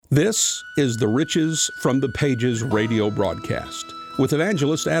This is the Riches from the Pages radio broadcast with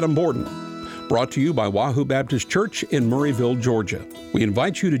evangelist Adam Borden, brought to you by Wahoo Baptist Church in Murrayville, Georgia. We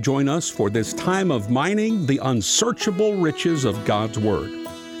invite you to join us for this time of mining the unsearchable riches of God's Word.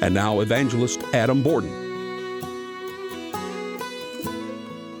 And now, evangelist Adam Borden.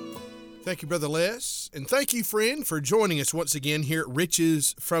 Thank you, Brother Les, and thank you, friend, for joining us once again here at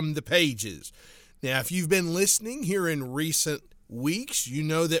Riches from the Pages. Now, if you've been listening here in recent weeks, you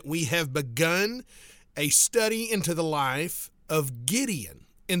know that we have begun a study into the life of Gideon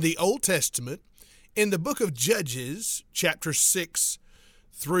in the Old Testament in the book of Judges, chapter 6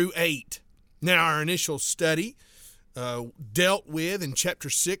 through 8. Now, our initial study dealt with in chapter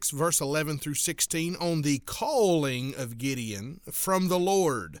 6, verse 11 through 16, on the calling of Gideon from the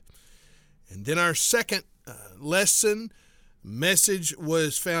Lord. And then our second message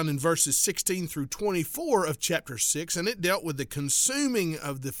was found in verses 16 through 24 of chapter 6, and it dealt with the consuming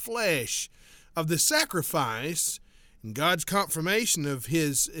of the flesh of the sacrifice and God's confirmation of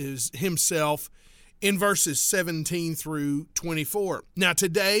himself in verses 17 through 24. Now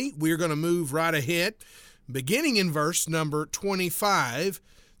today we're going to move right ahead, beginning in verse number 25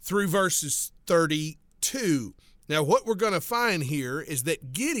 through verses 32. Now what we're going to find here is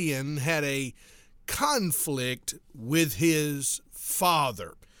that Gideon had a conflict with his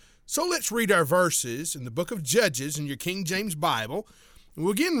father. So let's read our verses in the book of Judges in your King James Bible.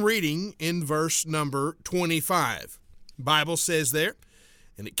 We'll begin reading in verse number 25. The Bible says there,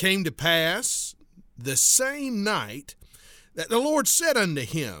 "And it came to pass the same night that the Lord said unto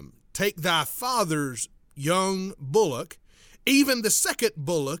him, Take thy father's young bullock, even the second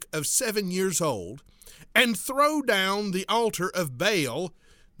bullock of 7 years old, and throw down the altar of Baal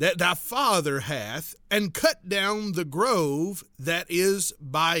that thy father hath, and cut down the grove that is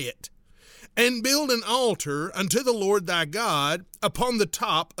by it, and build an altar unto the Lord thy God upon the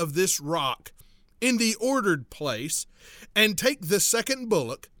top of this rock, in the ordered place, and take the second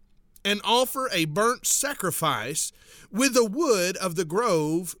bullock, and offer a burnt sacrifice with the wood of the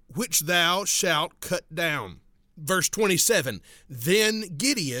grove which thou shalt cut down." Verse 27, "Then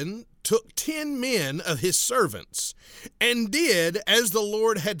Gideon took 10 men of his servants, and did as the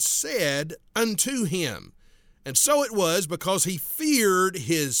Lord had said unto him. And so it was, because he feared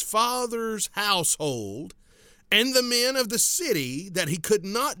his father's household and the men of the city, that he could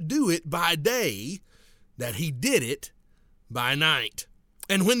not do it by day, that he did it by night.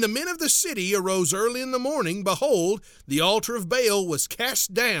 And when the men of the city arose early in the morning, behold, the altar of Baal was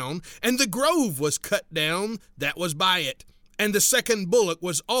cast down, and the grove was cut down that was by it. And the second bullock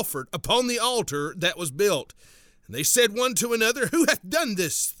was offered upon the altar that was built. And they said one to another, Who hath done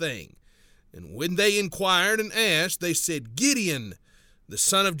this thing? And when they inquired and asked, they said, Gideon, the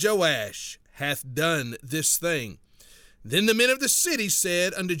son of Joash, hath done this thing. Then the men of the city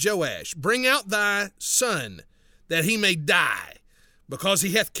said unto Joash, Bring out thy son, that he may die, because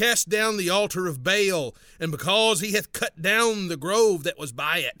he hath cast down the altar of Baal, and because he hath cut down the grove that was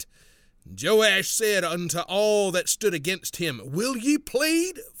by it. Joash said unto all that stood against him, Will ye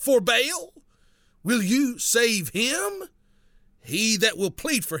plead for Baal? Will you save him? He that will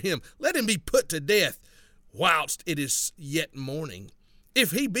plead for him, let him be put to death, whilst it is yet morning. If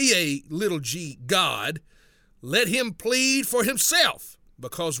he be a little g God, let him plead for himself,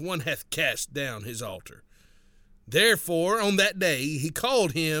 because one hath cast down his altar. Therefore on that day he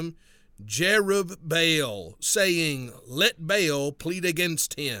called him Jerubbaal, saying, Let Baal plead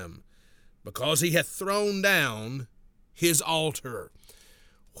against him, because he hath thrown down his altar."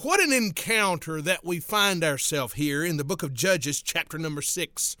 What an encounter that we find ourselves here in the book of Judges, chapter number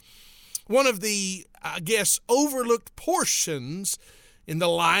 6. One of the, overlooked portions in the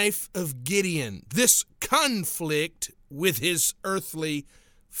life of Gideon, this conflict with his earthly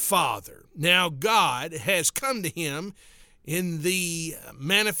father. Now, God has come to him in the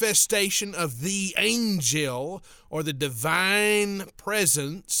manifestation of the angel, or the divine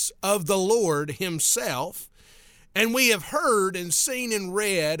presence of the Lord himself. And we have heard and seen and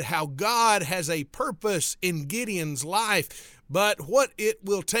read how God has a purpose in Gideon's life, but what it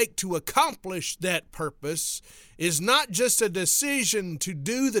will take to accomplish that purpose is not just a decision to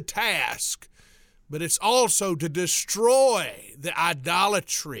do the task, but it's also to destroy the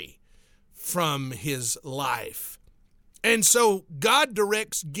idolatry from his life. And so God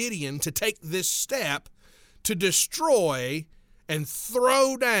directs Gideon to take this step to destroy and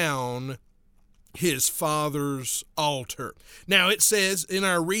throw down his father's altar. Now it says in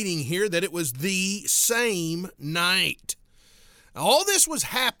our reading here that it was the same night. All this was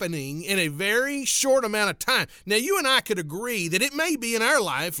happening in a very short amount of time. Now, you and I could agree that it may be in our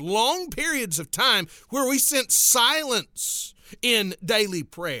life long periods of time where we sense silence in daily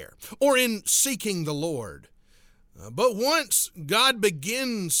prayer or in seeking the Lord. But once God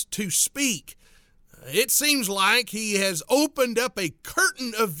begins to speak, it seems like he has opened up a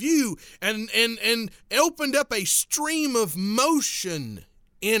curtain of view and opened up a stream of motion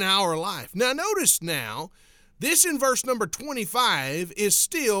in our life. Now, notice now, this in verse number 25 is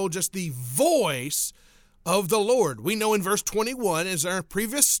still just the voice of the Lord. We know in verse 21, as our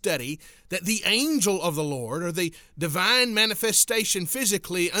previous study, that the angel of the Lord, or the divine manifestation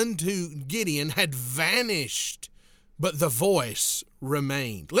physically unto Gideon, had vanished, but the voice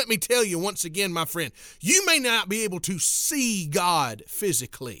remained. Let me tell you once again, my friend, you may not be able to see God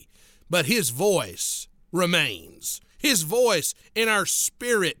physically, but his voice remains. His voice in our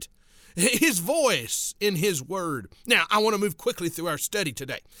spirit, his voice in his word. Now, I want to move quickly through our study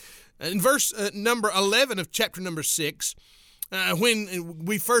today. In verse number 11 of chapter number 6, when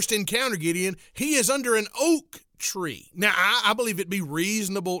we first encounter Gideon, he is under an oak tree. Now, I believe it'd be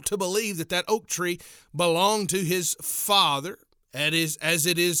reasonable to believe that that oak tree belonged to his father. As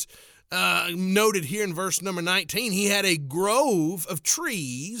it is noted here in verse number 19, he had a grove of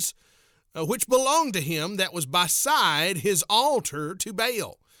trees which belonged to him that was beside his altar to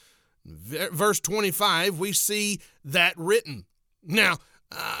Baal. Verse 25, we see that written. Now,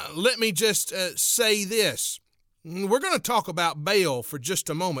 let me just say this. We're going to talk about Baal for just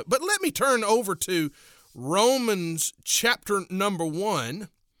a moment, but let me turn over to Romans chapter number 1,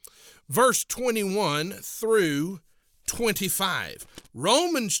 verse 21 through 25.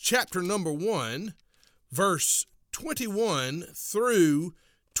 Romans chapter number 1, verse 21 through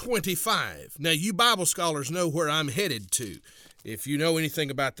 25. Now, you Bible scholars know where I'm headed to, if you know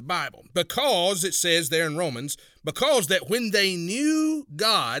anything about the Bible. Because, it says there in Romans, because that when they knew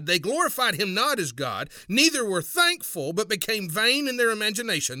God, they glorified him not as God, neither were thankful, but became vain in their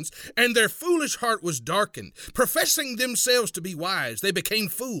imaginations, and their foolish heart was darkened. Professing themselves to be wise, they became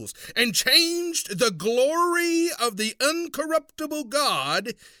fools, and changed the glory of the uncorruptible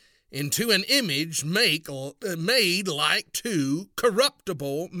God into an image made like to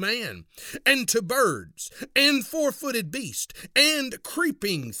corruptible man, and to birds, and four-footed beasts, and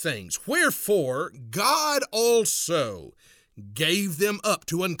creeping things. Wherefore God also gave them up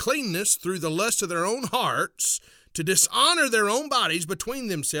to uncleanness through the lust of their own hearts, to dishonor their own bodies between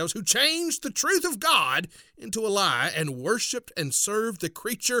themselves, who changed the truth of God into a lie, and worshipped and served the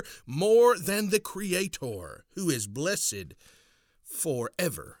creature more than the Creator, who is blessed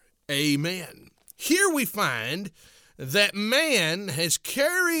forever. Amen. Here we find that man has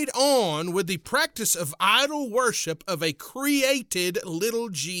carried on with the practice of idol worship of a created little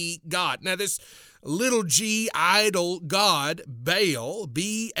g God. Now, this little g idol god, Baal,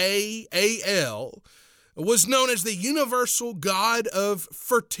 B-A-A-L, was known as the universal god of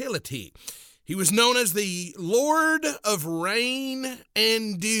fertility. He was known as the Lord of rain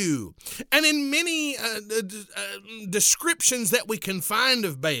and dew. And in many descriptions that we can find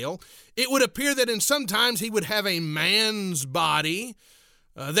of Baal, it would appear that sometimes he would have a man's body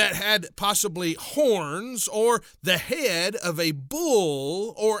that had possibly horns, or the head of a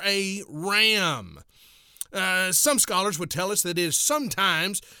bull or a ram. Some scholars would tell us that it is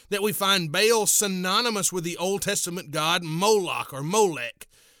sometimes that we find Baal synonymous with the Old Testament god Moloch or Molech,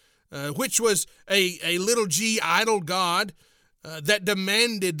 which was a little g idol god that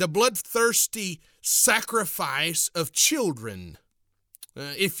demanded the bloodthirsty sacrifice of children,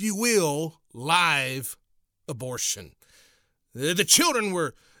 if you will, live abortion. The children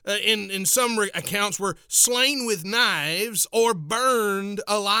were, in some accounts, were slain with knives or burned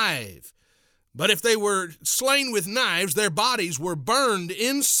alive. But if they were slain with knives, their bodies were burned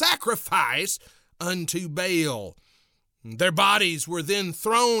in sacrifice unto Baal. Their bodies were then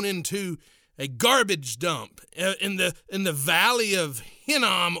thrown into a garbage dump in the valley of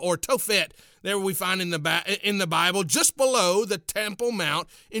Hinnom or Tophet. There we find in the Bible, just below the Temple Mount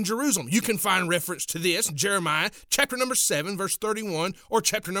in Jerusalem. You can find reference to this in Jeremiah chapter number 7, verse 31, or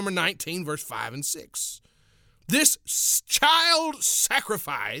chapter number 19, verse 5 and 6. This child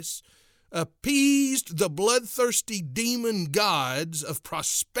sacrifice appeased the bloodthirsty demon gods of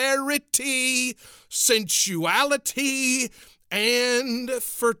prosperity, sensuality, and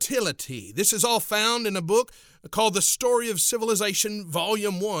fertility. This is all found in a book called The Story of Civilization,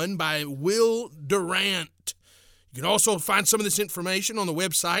 Volume 1 by Will Durant. You can also find some of this information on the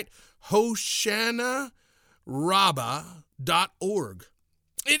website hoshanarabba.org.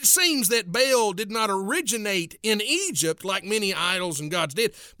 It seems that Baal did not originate in Egypt like many idols and gods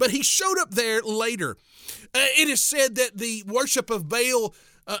did, but he showed up there later. It is said that the worship of Baal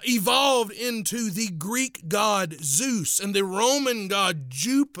evolved into the Greek god Zeus and the Roman god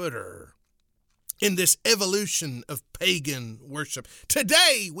Jupiter. in this evolution of pagan worship.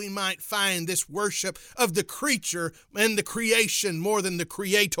 Today, we might find this worship of the creature and the creation more than the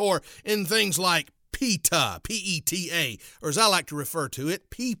creator in things like PETA, P-E-T-A, or as I like to refer to it,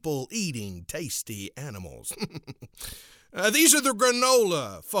 people eating tasty animals. These are the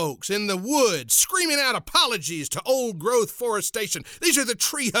granola folks in the woods screaming out apologies to old-growth forestation. These are the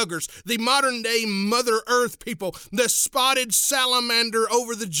tree huggers, the modern-day Mother Earth people, the spotted salamander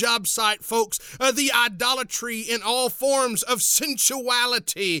over the job site folks, the idolatry in all forms of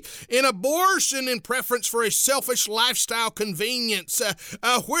sensuality, in abortion in preference for a selfish lifestyle convenience,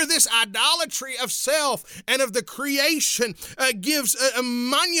 where this idolatry of self and of the creation gives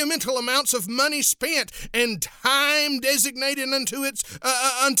monumental amounts of money spent and time designated unto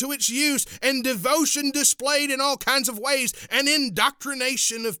its use, and devotion displayed in all kinds of ways, and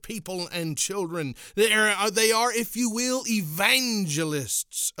indoctrination of people and children. They are, if you will,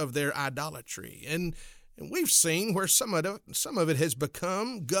 evangelists of their idolatry, and we've seen where some of it has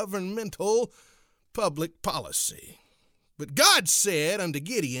become governmental public policy. But God said unto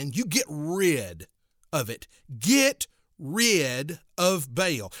Gideon, "You get rid of it. Get rid of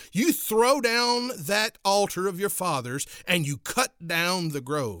Baal. You throw down that altar of your fathers and you cut down the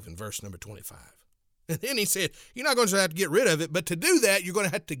grove," in verse number 25. And then he said, you're not going to have to get rid of it, but to do that, you're going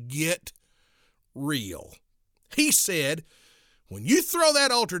to have to get real. He said, when you throw that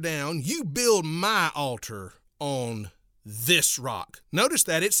altar down, you build my altar on this rock. Notice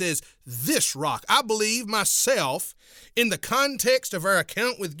that it says this rock. I believe myself, in the context of our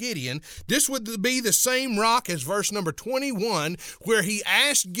account with Gideon, this would be the same rock as verse number 21, where he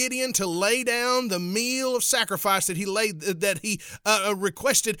asked Gideon to lay down the meal of sacrifice that he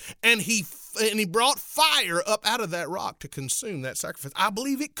requested, and he brought fire up out of that rock to consume that sacrifice. I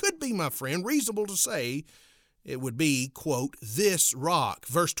believe it could be, my friend, reasonable to say it would be, quote, this rock.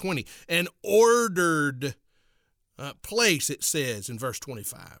 Verse 20, an ordered place, it says in verse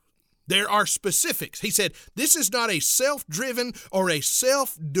 25. There are specifics. He said, this is not a self-driven or a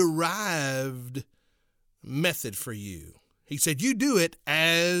self-derived method for you. He said, you do it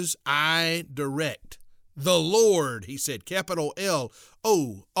as I direct. The Lord, he said, capital L-O-R-D,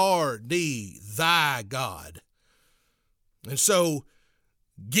 thy God. And so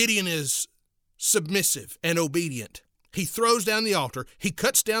Gideon is submissive and obedient. He throws down the altar. He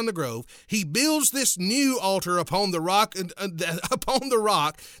cuts down the grove. He builds this new altar upon the rock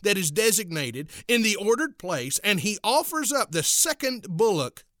that is designated in the ordered place, and he offers up the second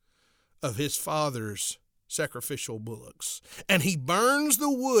bullock of his father's sacrificial bullocks. And he burns the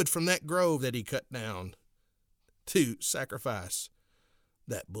wood from that grove that he cut down to sacrifice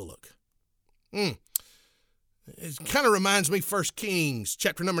that bullock. It kind of reminds me 1 Kings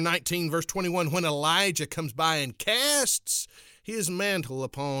chapter number 19, verse 21, when Elijah comes by and casts his mantle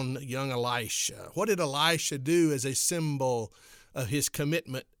upon young Elisha. What did Elisha do as a symbol of his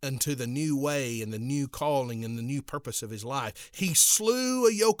commitment unto the new way and the new calling and the new purpose of his life? He slew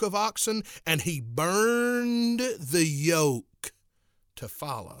a yoke of oxen and he burned the yoke to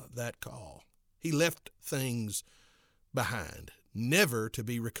follow that call. He left things behind, never to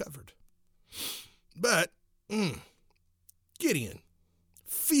be recovered. But Gideon,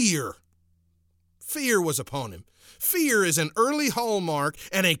 fear was upon him. Fear is an early hallmark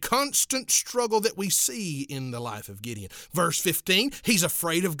and a constant struggle that we see in the life of Gideon. Verse 15, he's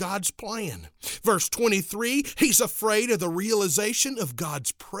afraid of God's plan. Verse 23, he's afraid of the realization of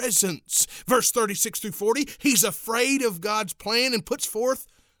God's presence. Verse 36 through 40, he's afraid of God's plan and puts forth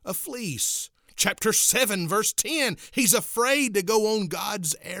a fleece. Chapter 7, verse 10, he's afraid to go on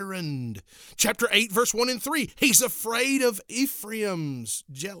God's errand. Chapter 8, verse 1 and 3, he's afraid of Ephraim's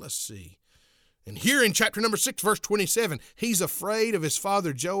jealousy. And here in chapter number 6, verse 27, he's afraid of his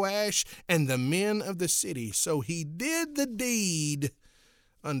father Joash and the men of the city. So he did the deed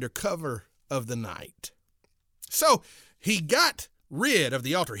under cover of the night. So he got rid of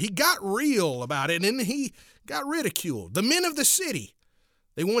the altar. He got real about it, and he got ridiculed. The men of the city,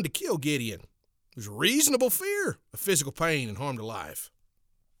 they wanted to kill Gideon. There's reasonable fear of physical pain and harm to life.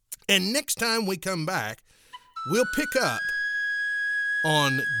 And next time we come back, we'll pick up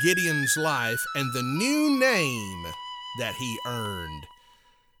on Gideon's life and the new name that he earned.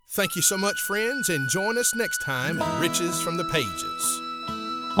 Thank you so much, friends, and join us next time at Riches from the Pages.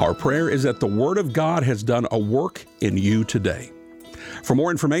 Our prayer is that the Word of God has done a work in you today. For more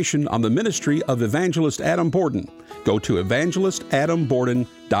information on the ministry of Evangelist Adam Borden, go to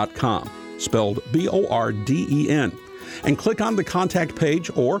evangelistadamborden.com. spelled B-O-R-D-E-N, and click on the contact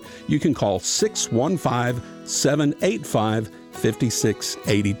page, or you can call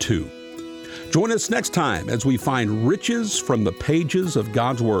 615-785-5682. Join us next time as we find riches from the pages of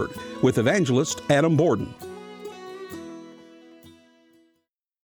God's Word with evangelist Adam Borden.